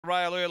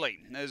rail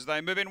early as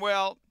they move in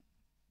well.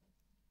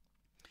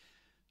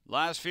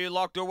 Last few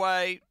locked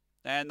away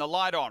and the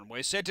light on.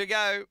 We're set to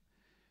go.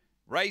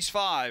 Race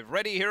 5,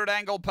 ready here at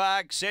Angle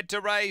Park, set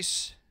to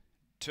race.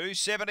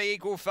 270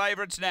 equal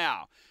favourites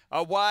now.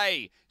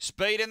 Away,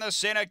 speed in the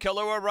centre.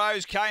 Kahlua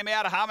Rose came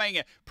out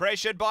humming,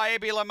 pressured by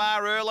Ebby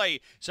Lamar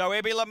early. So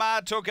Ebby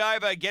Lamar took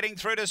over, getting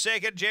through to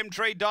second, Gem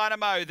Tree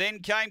Dynamo. Then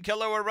came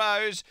Kahlua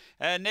Rose.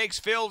 Next,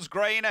 Phil's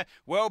Green.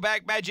 Well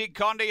back, Magic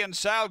Condi and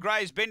Sail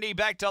Gray's Bindi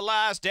back to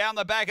last. Down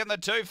the back and the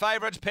two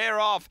favourites pair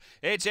off.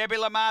 It's Ebby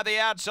Lamar the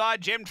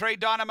outside, Gem Tree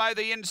Dynamo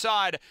the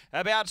inside.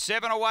 About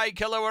 7 away,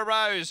 Kahlua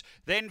Rose.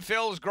 Then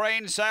Phil's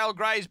Green, Sail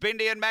Gray's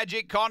Bindi and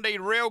Magic Condi.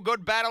 Real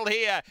good battle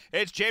here.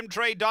 It's Gem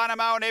Tree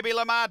Dynamo and Ebby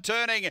Lamar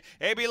turning.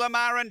 Ebby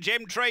Lamar and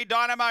Gem Tree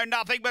Dynamo,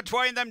 nothing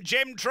between them.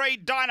 Gem Tree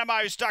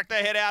Dynamo stuck the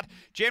head out.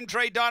 Gem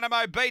Tree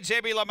Dynamo beats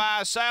Ebby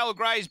Lamar. Sail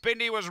Gray's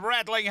Bindi was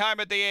rattling home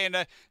at the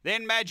end.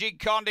 Then Magic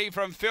Condi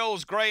from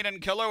Phil's Green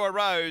and Kahlua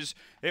Rose.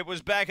 It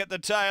was back at the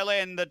tail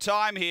end. The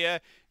time here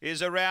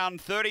is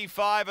around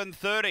 35 and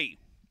 30.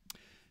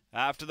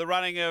 After the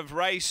running of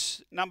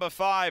race number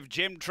 5,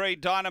 Gem Tree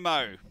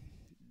Dynamo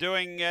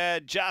doing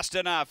just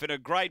enough in a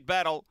great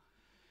battle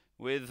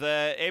with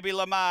Ebby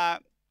Lamar.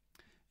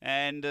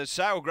 And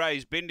Sail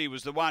Gray's Bindi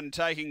was the one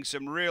taking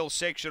some real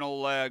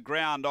sectional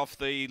ground off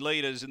the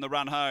leaders in the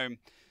run home.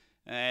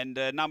 And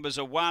numbers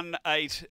are 1, 8